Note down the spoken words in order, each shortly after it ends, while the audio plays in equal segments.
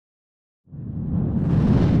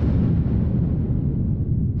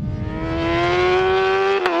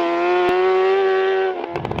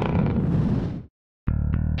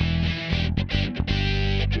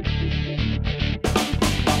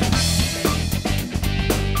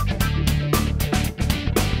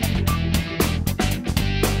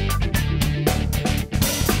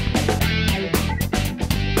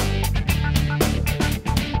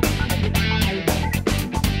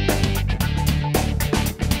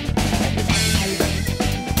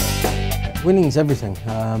Winning's everything.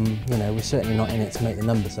 You know, we're certainly not in it to make the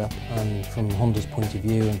numbers up, and from Honda's point of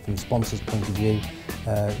view and from sponsors' point of view,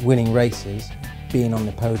 winning races, being on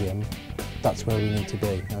the podium, that's where we need to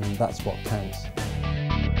be, and that's what counts.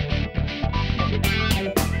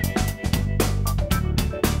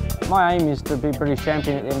 My aim is to be British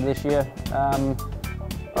champion at the end of this year.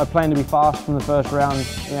 I plan to be fast from the first round,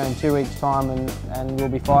 you know, in 2 weeks' time, and we'll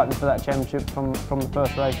be fighting for that championship from the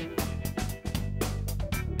first race.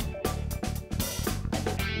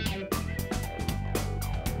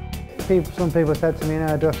 Some people said to me, you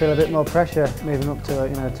know, do I feel a bit more pressure moving up to,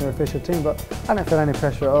 you know, to an official team? But I don't feel any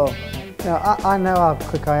pressure at all. You know, I know how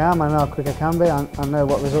quick I am. I know how quick I can be. I know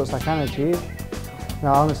what results I can achieve. You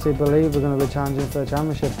know, I honestly believe we're going to be challenging for a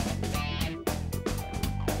championship.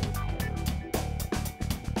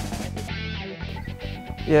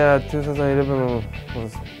 Yeah, 2011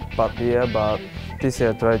 was a bad year, but this year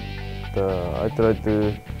I tried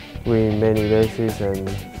to win many races, and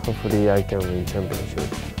hopefully I can win championship.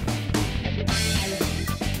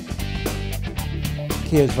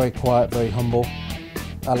 Kiyo's very quiet, very humble.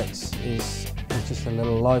 Alex is just a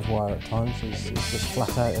little live wire at times. He's just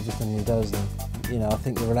flat out everything he does, and you know, I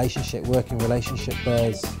think the working relationship there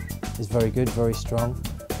is very good, very strong.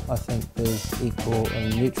 I think there's equal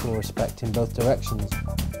and mutual respect in both directions.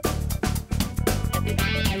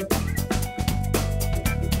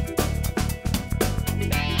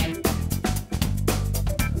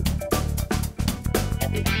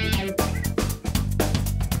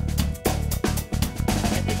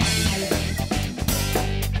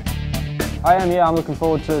 I'm looking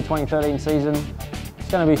forward to the 2013 season. It's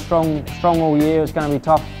going to be strong all year. It's going to be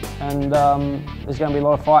tough, and there's going to be a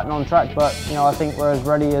lot of fighting on track. But you know, I think we're as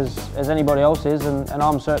ready as anybody else is, and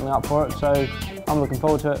I'm certainly up for it. So I'm looking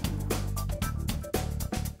forward to it.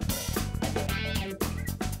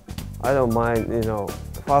 I don't mind, you know,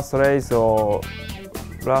 first race or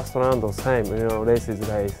last round or same. You know, race is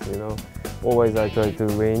race. You know, always I try to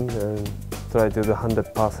win and try to do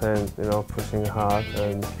 100%. You know, pushing hard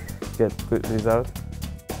and get good result.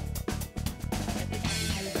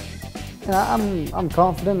 You know, I'm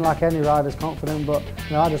confident, like any rider's confident, but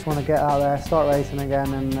you know, I just want to get out there, start racing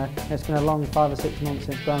again, and it's been a long 5 or 6 months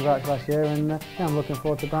since Brands Racks last year, and yeah, I'm looking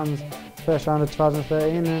forward to Brands' first round of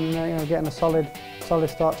 2013 and you know, getting a solid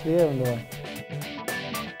start to the year underway.